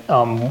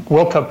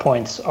World Cup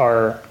points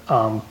are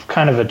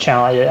kind of a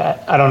challenge.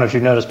 I don't know if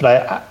you've noticed,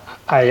 but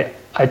I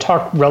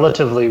talk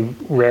relatively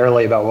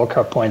rarely about World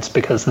Cup points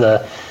because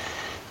they're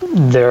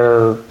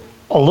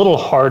a little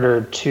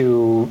harder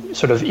to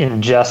sort of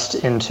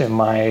ingest into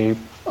my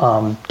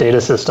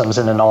data systems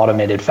in an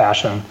automated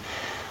fashion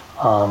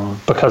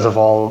because of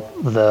all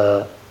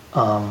the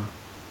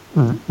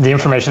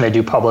information they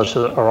do publish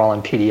are all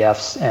in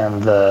PDFs,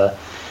 and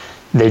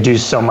they do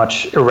so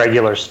much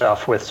irregular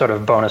stuff with sort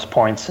of bonus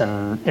points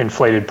and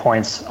inflated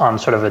points on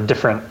sort of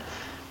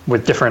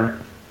with different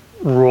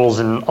rules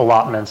and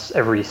allotments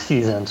every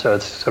season. So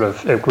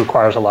it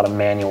requires a lot of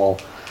manual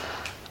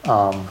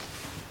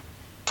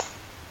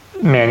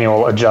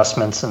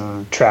adjustments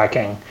and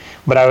tracking.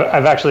 But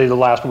I've actually, the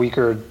last week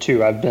or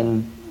two, I've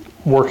been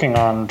working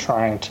on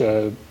trying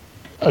to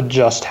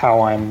adjust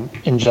how I'm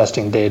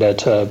ingesting data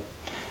to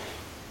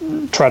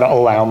try to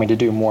allow me to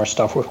do more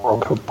stuff with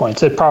World Cup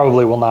points. It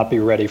probably will not be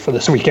ready for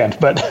this weekend,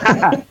 but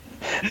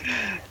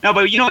no,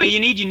 but you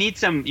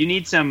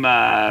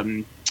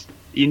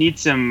need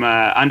some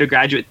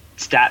undergraduate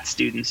stat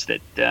students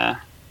that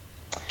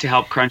to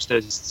help crunch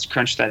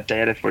that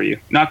data for you.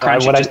 Not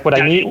crunch it, what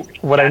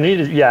I need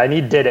is I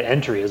need data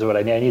entry is what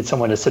I need. I need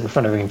someone to sit in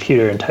front of a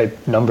computer and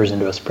type numbers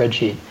into a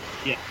spreadsheet.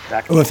 Yeah,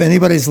 exactly. Well, if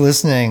anybody's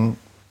listening,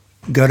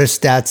 go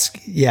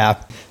to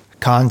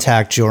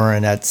contact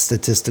Joran at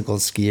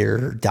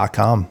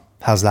statisticalskier.com.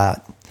 How's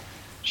that?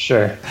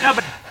 Sure. No,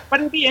 but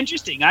it'd be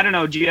interesting. I don't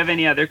know. Do you have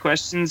any other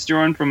questions,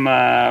 Joran, from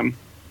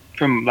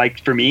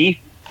like for me,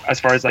 as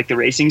far as like the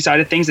racing side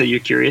of things that you're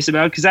curious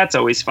about? Because that's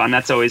always fun.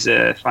 That's always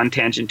a fun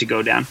tangent to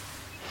go down.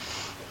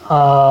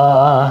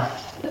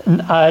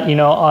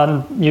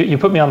 You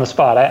put me on the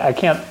spot. I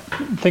can't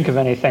think of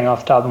anything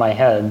off the top of my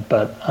head,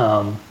 but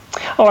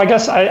I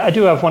guess I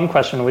do have one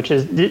question, which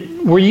is,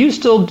 were you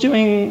still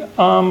doing?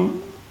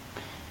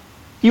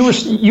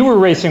 You were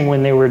racing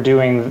when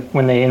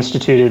they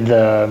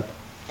instituted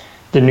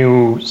the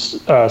new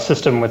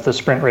system with the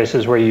sprint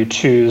races where you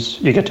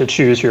get to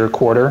choose your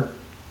quarter.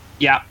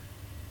 Yeah.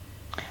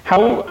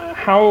 How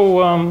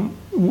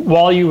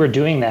while you were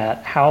doing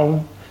that,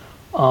 what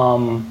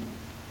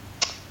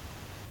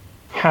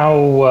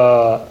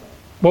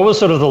was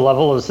sort of the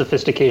level of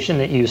sophistication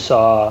that you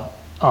saw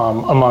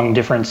among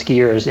different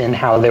skiers in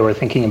how they were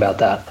thinking about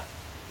that?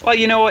 Well,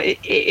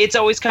 it's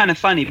always kind of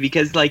funny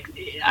because, like,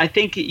 I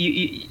think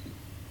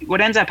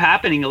what ends up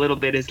happening a little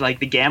bit is like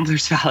the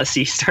gambler's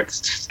fallacy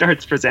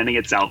starts presenting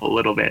itself a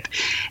little bit,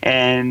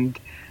 and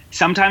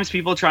sometimes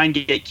people try and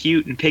get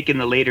cute and pick in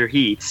the later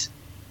heats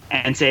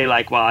and say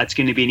like, well, it's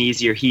going to be an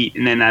easier heat,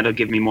 and then that'll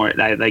give me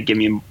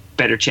a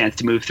better chance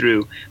to move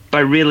through.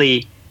 But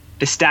really,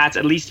 the stats,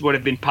 at least what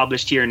have been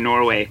published here in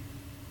Norway,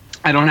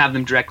 I don't have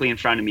them directly in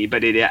front of me,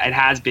 but it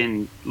has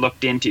been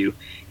looked into,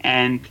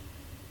 and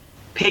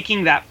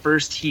picking that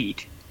first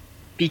heat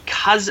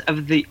because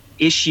of the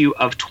issue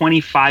of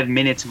 25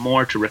 minutes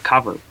more to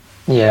recover.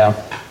 Yeah.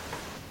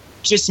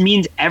 Just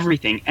means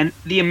everything. And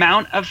the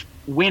amount of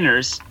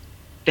winners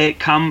that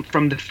come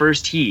from the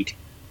first heat,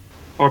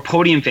 or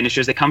podium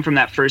finishers that come from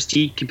that first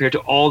heat compared to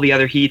all the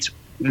other heats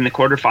in the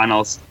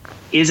quarterfinals,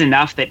 is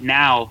enough that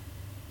now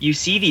you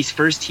see these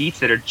first heats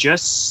that are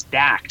just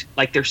stacked.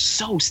 Like, they're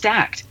so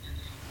stacked.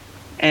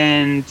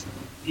 And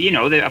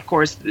of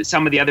course,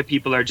 some of the other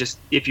people are just,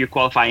 if you're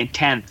qualifying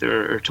 10th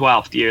or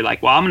 12th, you're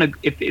like, well, I'm going to,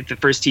 if the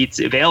first heat's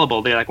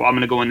available, they're like, well, I'm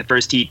going to go in the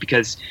first heat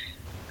because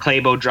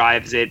Klæbo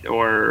drives it,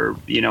 or,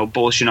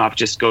 Bolshinov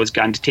just goes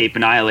gun to tape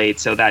annihilate,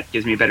 so that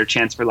gives me a better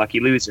chance for lucky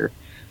loser.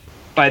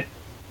 But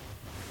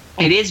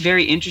it is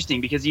very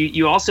interesting because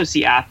you also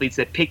see athletes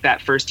that pick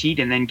that first heat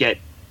and then get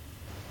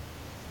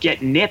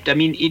nipped. I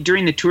mean,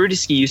 during the Tour de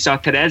Ski, you saw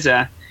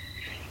Teresa.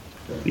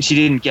 She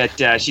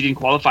didn't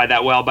qualify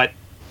that well, but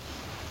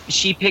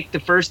she picked the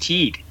first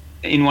heat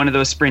in one of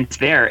those sprints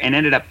there and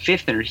ended up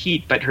 5th in her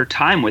heat, but her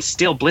time was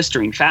still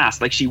blistering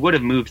fast. Like, she would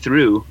have moved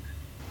through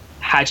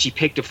had she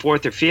picked a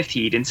 4th or 5th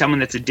heat, and someone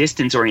that's a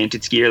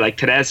distance-oriented skier like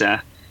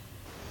Teresa,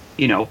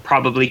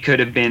 probably could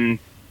have been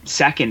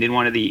 2nd in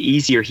one of the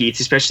easier heats,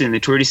 especially in the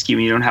Tour de Ski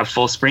when you don't have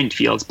full sprint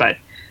fields, but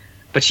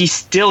she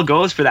still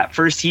goes for that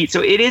first heat.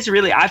 So it is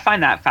really, I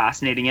find that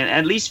fascinating, and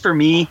at least for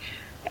me,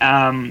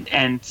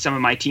 and some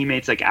of my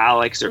teammates like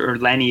Alex or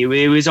Lenny,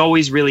 it was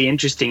always really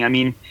interesting. I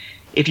mean,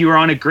 if you were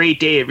on a great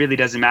day, it really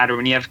doesn't matter.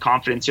 When you have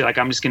confidence, you're like,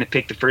 I'm just going to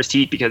pick the first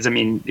heat because,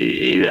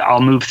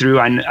 I'll move through.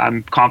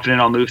 I'm confident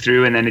I'll move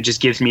through, and then it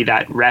just gives me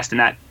that rest, and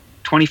that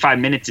 25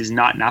 minutes is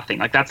not nothing.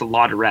 Like, that's a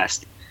lot of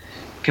rest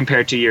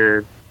compared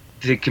to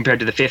the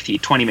 5th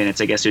heat. 20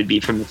 minutes, I guess it would be,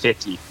 from the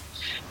 5th heat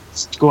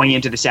going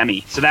into the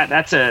semi. So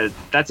that's a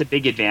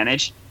big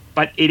advantage.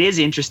 But it is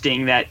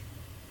interesting that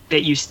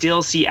you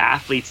still see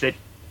athletes that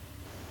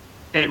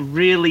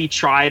really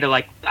try to,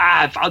 like,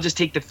 I'll just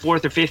take the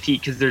 4th or 5th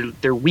heat because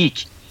they're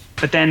weak.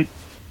 But then,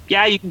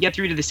 yeah, you can get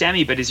through to the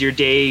semi, but is your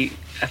day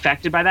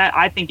affected by that?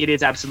 I think it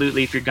is,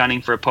 absolutely, if you're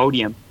gunning for a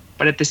podium.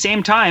 But at the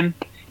same time,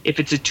 if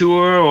it's a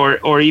tour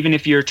or even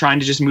if you're trying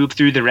to just move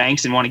through the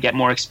ranks and want to get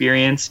more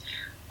experience,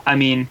 I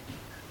mean,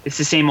 it's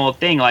the same old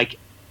thing. Like,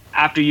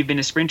 after you've been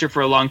a sprinter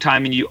for a long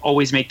time and you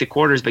always make the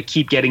quarters but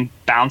keep getting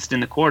bounced in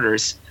the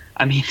quarters,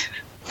 I mean,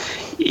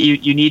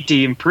 you need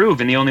to improve,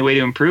 and the only way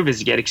to improve is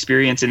to get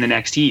experience in the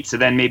next heat. So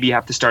then maybe you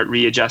have to start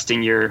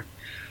readjusting your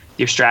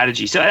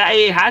strategy. So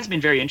it has been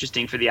very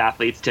interesting for the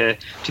athletes to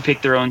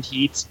pick their own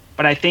heats.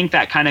 But I think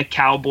that kind of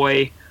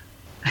cowboy,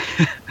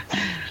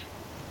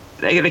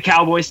 the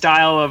cowboy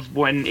style of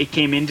when it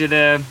came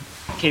into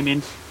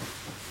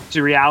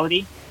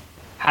reality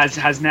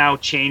has now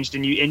changed,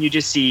 and you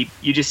just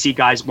see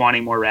guys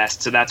wanting more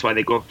rest. So that's why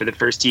they go for the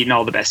first heat, and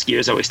all the best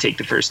skiers always take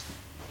the first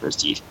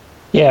heat.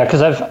 Yeah,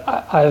 because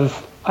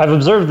I've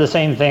observed the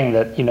same thing,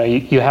 that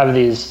you have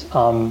these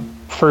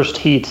first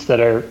heats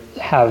that are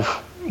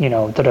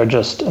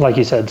just, like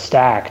you said,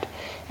 stacked,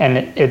 and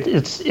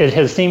it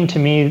has seemed to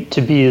me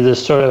to be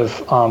this sort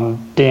of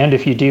damned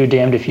if you do,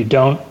 damned if you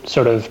don't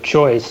sort of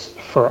choice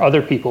for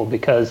other people,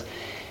 because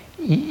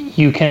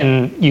you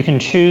can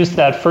choose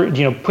that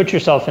put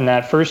yourself in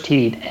that first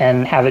heat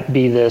and have it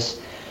be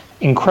this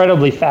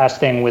incredibly fast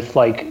thing with,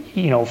 like,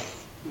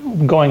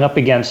 going up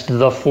against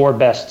the 4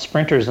 best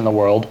sprinters in the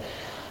world,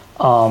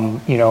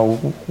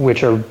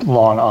 which are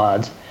long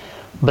odds.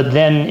 But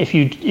then if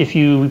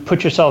you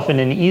put yourself in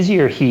an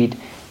easier heat,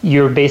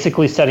 you're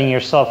basically setting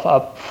yourself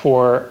up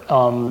for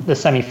the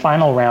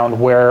semifinal round,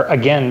 where,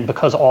 again,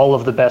 because all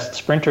of the best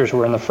sprinters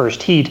were in the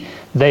first heat,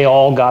 they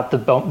all got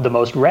the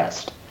most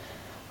rest.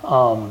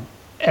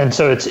 And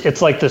so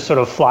it's like this sort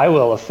of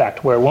flywheel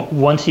effect, where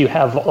once you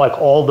have like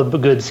all the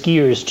good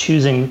skiers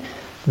choosing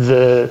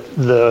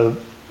the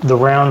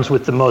rounds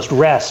with the most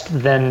rest,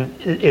 then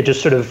it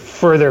just sort of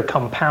further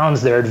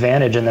compounds their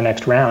advantage in the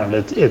next round.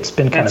 It's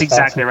been kind of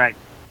exactly right.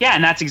 Yeah,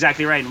 and that's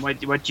exactly right. And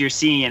what you're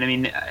seeing, and I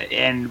mean,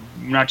 and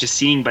not just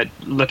seeing, but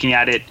looking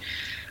at it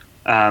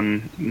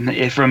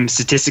from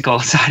statistical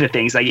side of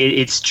things, like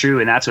it's true,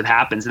 and that's what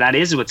happens. And that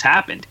is what's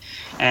happened.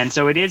 And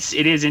so it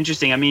is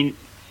interesting. I mean,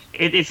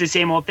 it's the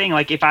same old thing.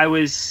 Like if I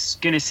was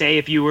going to say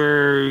if you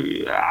were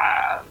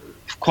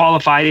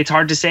qualified, it's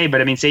hard to say, but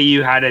I mean, say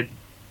you had a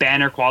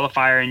banner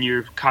qualifier and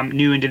you're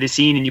new into the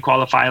scene and you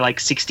qualify like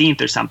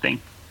 16th or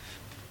something.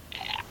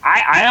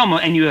 I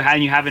almost, and you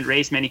haven't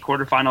raced many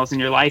quarterfinals in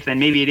your life, then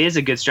maybe it is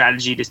a good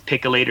strategy to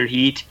pick a later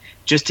heat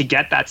just to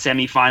get that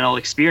semifinal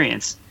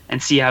experience and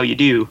see how you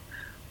do.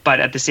 But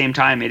at the same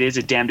time, it is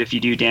a damned if you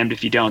do, damned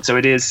if you don't. So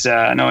it is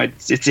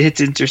it's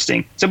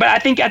interesting. So, but I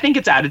think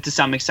it's added to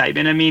some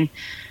excitement. I mean,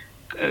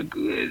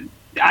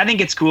 I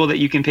think it's cool that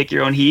you can pick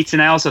your own heats,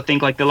 and I also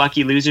think like the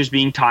lucky losers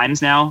being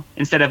times now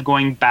instead of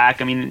going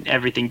back. I mean,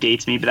 everything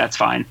dates me, but that's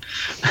fine.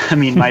 I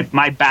mean,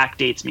 my back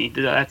dates me.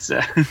 That's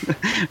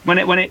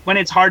when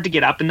it's hard to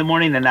get up in the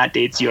morning, then that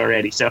dates you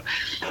already. So,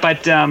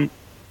 but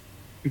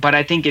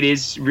I think it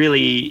is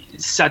really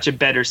such a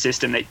better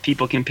system that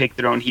people can pick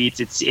their own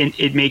heats.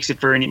 It makes it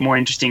for a more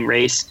interesting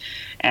race,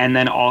 and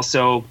then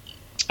also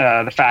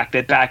the fact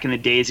that back in the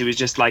days it was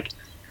just like,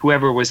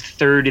 whoever was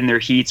third in their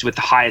heats with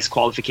the highest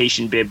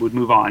qualification bib would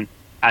move on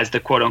as the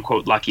quote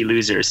unquote lucky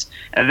losers.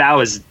 And that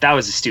was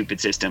a stupid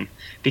system,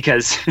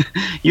 because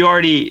you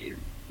already,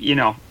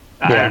 I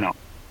don't know.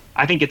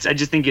 I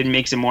just think it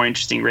makes a more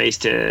interesting race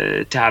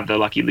to have the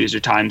lucky loser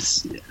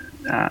times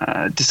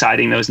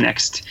deciding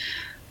the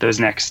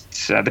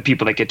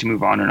people that get to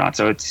move on or not.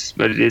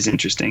 But it is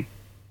interesting.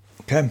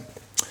 Okay.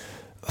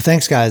 Well,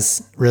 thanks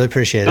guys. Really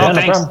appreciate it. Oh,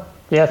 thanks. No problem.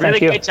 Yeah, thank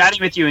really you. great chatting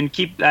with you, and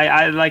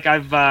like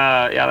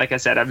I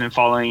said, I've been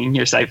following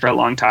your site for a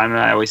long time, and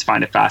I always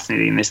find it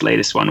fascinating. This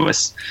latest one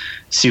was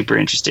super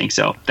interesting.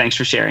 So thanks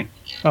for sharing.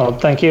 Oh,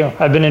 thank you.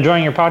 I've been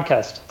enjoying your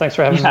podcast. Thanks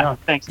for having me on.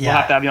 Thanks. Yeah. We'll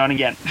have to have you on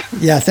again.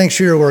 Yeah. Thanks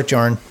for your work,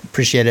 Jorn.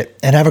 Appreciate it.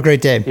 And have a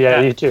great day.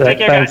 Yeah, you too. Take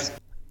care, guys.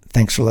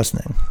 Thanks for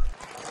listening.